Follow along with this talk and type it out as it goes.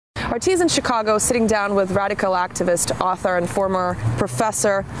Our tea is in Chicago, sitting down with radical activist, author, and former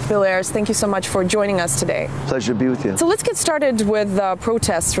Professor Bill Ayers. Thank you so much for joining us today. Pleasure to be with you. So let's get started with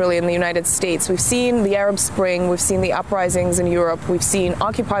protests, really, in the United States. We've seen the Arab Spring, we've seen the uprisings in Europe, we've seen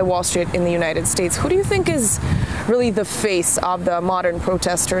Occupy Wall Street in the United States. Who do you think is really the face of the modern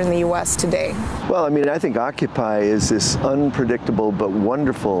protester in the U.S. today? Well, I mean, I think Occupy is this unpredictable but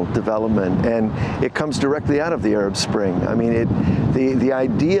wonderful development, and it comes directly out of the Arab Spring. I mean, the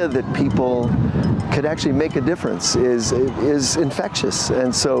idea that people could actually make a difference is infectious.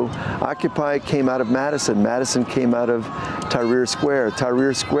 And so Occupy came out of Madison. Madison came out of Tahrir Square.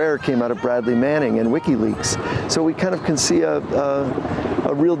 Tahrir Square came out of Bradley Manning and WikiLeaks. So we kind of can see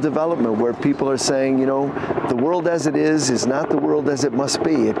a real development where people are saying, you know, the world as it is not the world as it must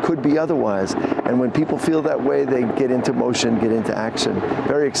be. It could be otherwise. And when people feel that way, they get into motion, get into action.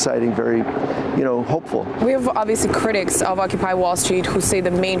 Very exciting, very, you know, hopeful. We have obviously critics of Occupy Wall Street who say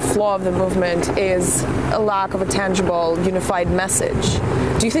the main flaw of the movement is a lack of a tangible, unified message.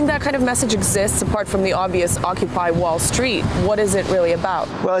 Do you think that kind of message exists apart from the obvious Occupy Wall Street? What is it really about?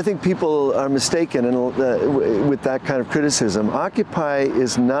 Well, I think people are mistaken with that kind of criticism. Occupy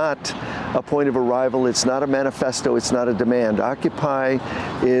is not a point of arrival. It's not a manifesto. It's not a demand. Occupy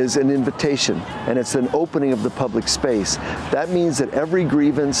is an invitation, and it's an opening of the public space. That means that every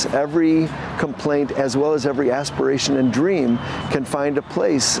grievance, every complaint, as well as every aspiration and dream can find a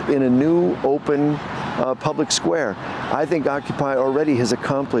place in a new, open, public square. I think Occupy already has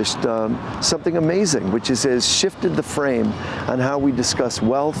accomplished something amazing, which is has shifted the frame on how we discuss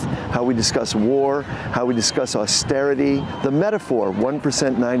wealth, how we discuss war, how we discuss austerity. The metaphor, 1%,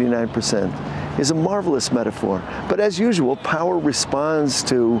 99%, is a marvelous metaphor. But as usual, power responds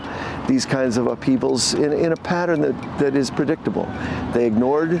to these kinds of upheavals in a pattern that is predictable. They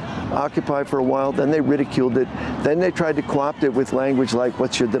ignored Occupy for a while, then they ridiculed it, then they tried to co-opt it with language like,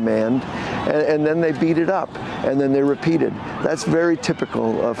 what's your demand? And then they beat it up, and then they repeated. That's very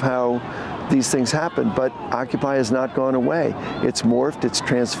typical of how these things happen, but Occupy has not gone away. It's morphed, it's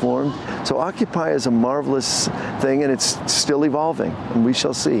transformed. So Occupy is a marvelous thing, and it's still evolving, and we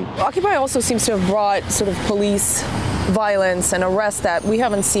shall see. Occupy also seems to have brought sort of police violence and arrests that we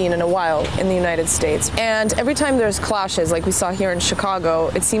haven't seen in a while in the United States. And every time there's clashes, like we saw here in Chicago,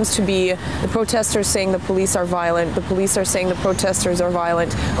 it seems to be the protesters saying the police are violent, the police are saying the protesters are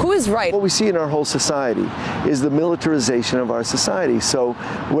violent. Who is right? What we see in our whole society is the militarization of our society. So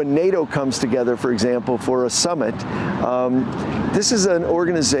when NATO comes together, for example, for a summit, this is an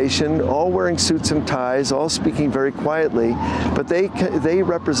organization all wearing suits and ties, all speaking very quietly, but they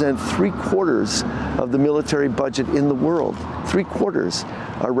represent 3/4 of the military budget in the world. 3/4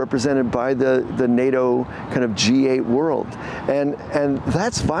 are represented by the NATO kind of G8 world. And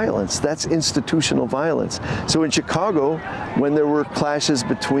that's violence, that's institutional violence. So in Chicago, when there were clashes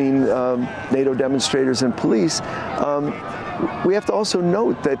between NATO demonstrators and police, we have to also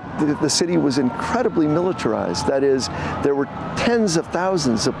note that the city was incredibly militarized. That is, there were tens of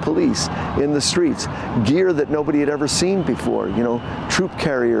thousands of police in the streets, gear that nobody had ever seen before, you know, troop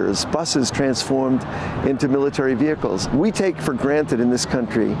carriers, buses transformed into military vehicles. We take for granted in this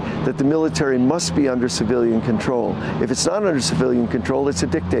country that the military must be under civilian control. If it's not under civilian control, it's a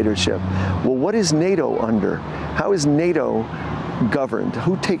dictatorship. Well, what is NATO under? How is NATO governed?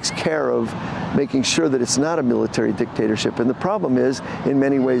 Who takes care of making sure that it's not a military dictatorship? And the problem is, in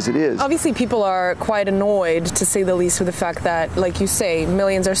many ways, it is. Obviously, people are quite annoyed, to say the least, with the fact that, like you say,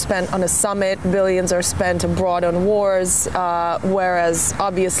 millions are spent on a summit, billions are spent abroad on wars, whereas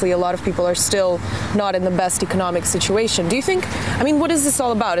obviously a lot of people are still not in the best economic situation. Do you think, I mean, what is this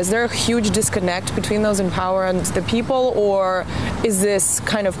all about? Is there a huge disconnect between those in power and the people, or is this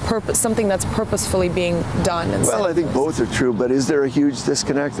kind of something that's purposefully being done? Well, I think both are true, but is there a huge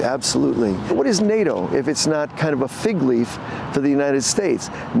disconnect? Absolutely. What is NATO if it's not kind of a fig leaf for the United States?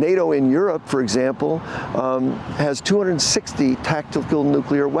 NATO in Europe, for example, has 260 tactical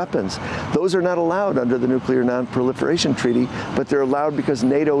nuclear weapons. Those are not allowed under the Nuclear Non-Proliferation Treaty, but they're allowed because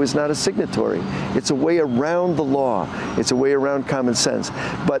NATO is not a signatory. It's a way around the law. It's a way around common sense.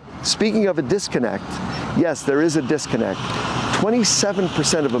 But speaking of a disconnect, yes, there is a disconnect.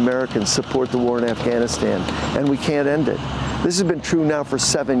 27% of Americans support the war in Afghanistan, and we can't end it. This has been true now for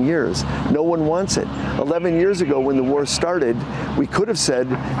 7 years. No one wants it. 11 years ago, when the war started, we could have said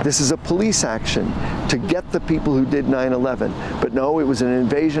this is a police action to get the people who did 9/11. But no, it was an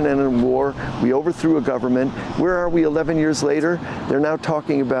invasion and a war. We overthrew a government. Where are we 11 years later? They're now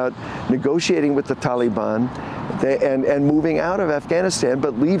talking about negotiating with the Taliban. and moving out of Afghanistan,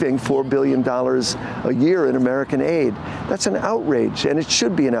 but leaving $4 billion a year in American aid. That's an outrage, and it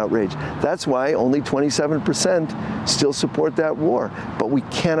should be an outrage. That's why only 27% still support that war, but we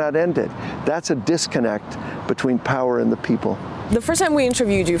cannot end it. That's a disconnect between power and the people. The first time we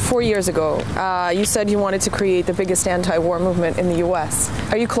interviewed you 4 years ago, you said you wanted to create the biggest anti-war movement in the U.S.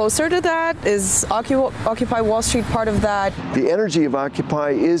 Are you closer to that? Is Occupy Wall Street part of that? The energy of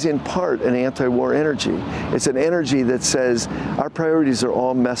Occupy is in part an anti-war energy. It's an energy that says our priorities are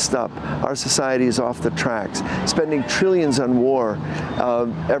all messed up. Our society is off the tracks, spending trillions on war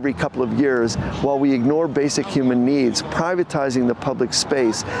every couple of years while we ignore basic human needs, privatizing the public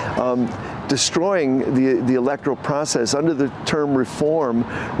space, destroying the electoral process under the term reform,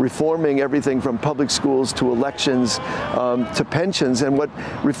 reforming everything from public schools to elections to pensions. And what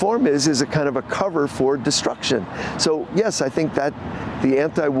reform is a kind of a cover for destruction. So yes, I think that the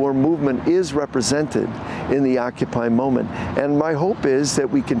anti-war movement is represented in the Occupy moment. And my hope is that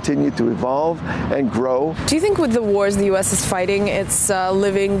we continue to evolve and grow. Do you think with the wars the U.S. is fighting, it's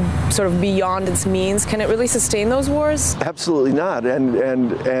living sort of beyond its means? Can it really sustain those wars? Absolutely not.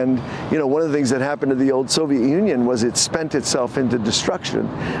 And you know, one of the things that happened to the old Soviet Union was it spent itself into destruction.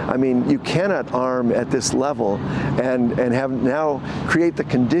 I mean, you cannot arm at this level and have now create the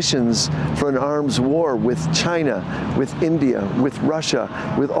conditions for an arms war with China, with India, with Russia,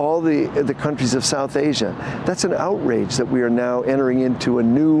 with all the countries of South Asia. That's an outrage that we are now entering into a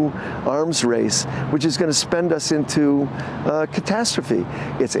new arms race, which is going to spend us into catastrophe.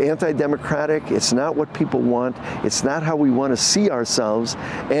 It's anti-democratic. It's not what people want. It's not how we want to see ourselves,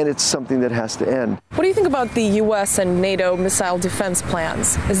 and it's something that has to end. What do you think about the U.S. and NATO missile defense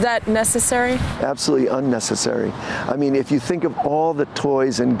plans? Is that necessary? Absolutely unnecessary. I mean, if you think of all the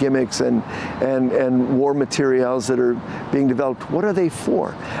toys and gimmicks and war materials that are being developed, what are they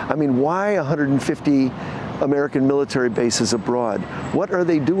for? I mean, why 150 American military bases abroad? What are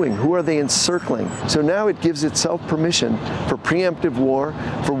they doing? Who are they encircling? So now it gives itself permission for preemptive war,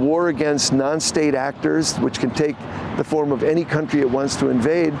 for war against non-state actors, which can take the form of any country it wants to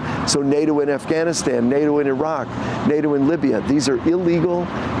invade. So NATO in Afghanistan, NATO in Iraq, NATO in Libya. These are illegal,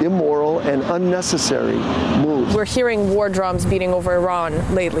 immoral, and unnecessary moves. We're hearing war drums beating over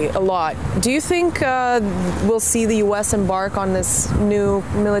Iran lately a lot. Do you think we'll see the U.S. embark on this new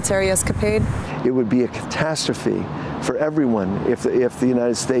military escapade? It would be a catastrophe for everyone if the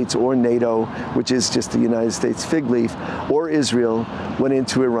United States or NATO, which is just the United States fig leaf, or Israel went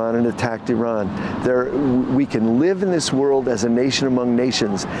into Iran and attacked Iran. We can live in this world as a nation among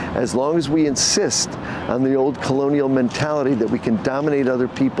nations as long as we insist on the old colonial mentality that we can dominate other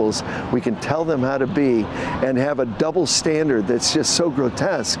peoples, we can tell them how to be, and have a double standard that's just so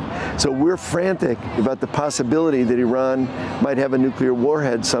grotesque. So we're frantic about the possibility that Iran might have a nuclear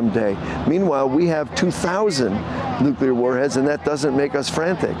warhead someday. Meanwhile, we have 2,000 nuclear warheads, and that doesn't make us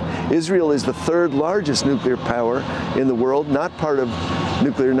frantic. Israel is the third largest nuclear power in the world, not part of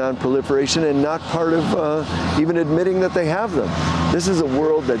nuclear non-proliferation and not part of even admitting that they have them. This is a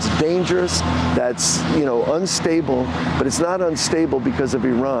world that's dangerous, that's, you know, unstable, but it's not unstable because of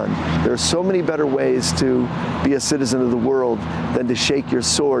Iran. There are so many better ways to be a citizen of the world than to shake your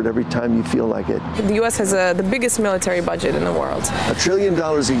sword every time you feel like it. The U.S. has the biggest military budget in the world. $1 trillion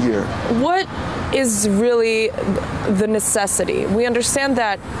a year. What is really the necessity? We understand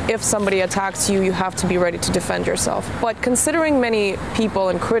that if somebody attacks you, you have to be ready to defend yourself. But considering many people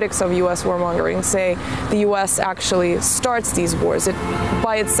and critics of U.S. warmongering say the U.S. actually starts these wars, it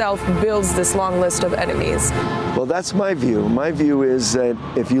by itself builds this long list of enemies. Well, that's my view. My view is that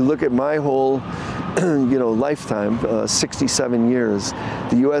if you look at my whole lifetime, 67 years,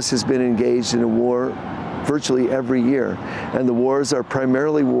 the U.S. has been engaged in a war virtually every year. And the wars are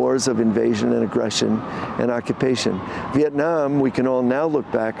primarily wars of invasion and aggression and occupation. Vietnam, we can all now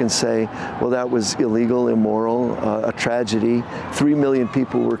look back and say, well, that was illegal, immoral, a tragedy. 3 million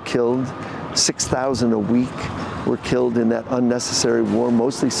people were killed, 6,000 a week were killed in that unnecessary war,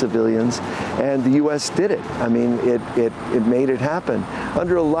 mostly civilians, and the U.S. did it. I mean, it made it happen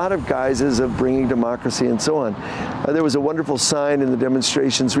under a lot of guises of bringing democracy and so on. There was a wonderful sign in the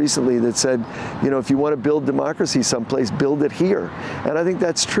demonstrations recently that said, you know, if you want to build democracy someplace, build it here. And I think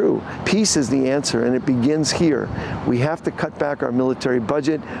that's true. Peace is the answer, and it begins here. We have to cut back our military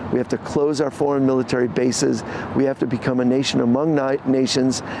budget. We have to close our foreign military bases. We have to become a nation among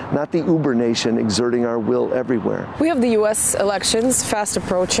nations, not the uber nation exerting our will everywhere. We have the U.S. elections fast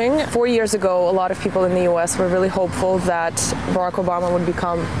approaching. 4 years ago, a lot of people in the U.S. were really hopeful that Barack Obama would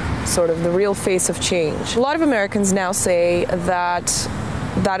become sort of the real face of change. A lot of Americans now say that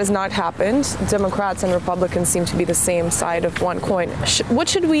that has not happened. Democrats and Republicans seem to be the same side of one coin. What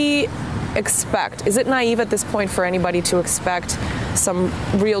should we expect? Is it naive at this point for anybody to expect some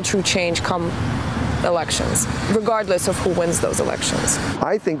real true change come elections, regardless of who wins those elections?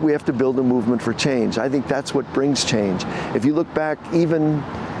 I think we have to build a movement for change. I think that's what brings change. If you look back even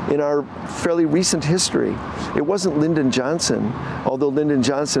in our fairly recent history, it wasn't Lyndon Johnson, although Lyndon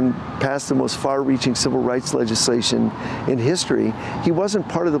Johnson passed the most far-reaching civil rights legislation in history. He wasn't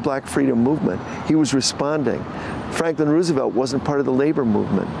part of the Black freedom movement. He was responding. Franklin Roosevelt wasn't part of the labor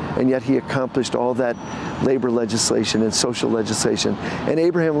movement, and yet he accomplished all that labor legislation and social legislation. And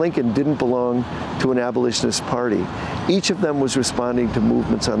Abraham Lincoln didn't belong to an abolitionist party. Each of them was responding to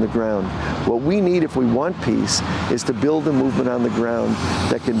movements on the ground. What we need if we want peace is to build a movement on the ground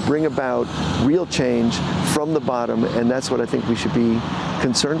that can bring about real change from the bottom, and that's what I think we should be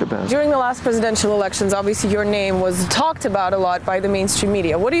concerned about. During the last presidential elections, obviously your name was talked about a lot by the mainstream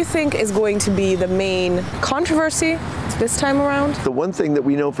media. What do you think is going to be the main controversy this time around? The one thing that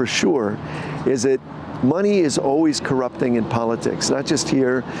we know for sure is that money is always corrupting in politics, not just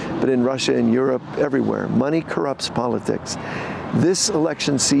here, but in Russia and Europe, everywhere. Money corrupts politics. This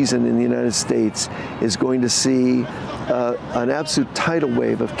election season in the United States is going to see an absolute tidal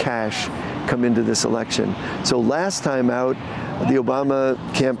wave of cash come into this election. So last time out, the Obama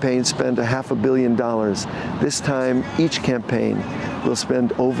campaign spent $500 million. This time, each campaign will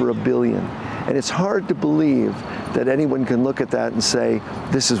spend over $1 billion. And it's hard to believe that anyone can look at that and say,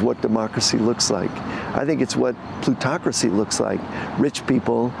 this is what democracy looks like. I think it's what plutocracy looks like. Rich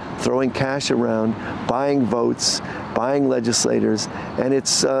people throwing cash around, buying votes, buying legislators, and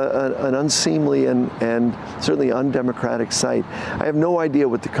it's an unseemly and certainly undemocratic sight. I have no idea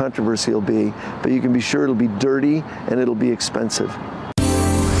what the controversy will be, but you can be sure it'll be dirty and it'll be expensive.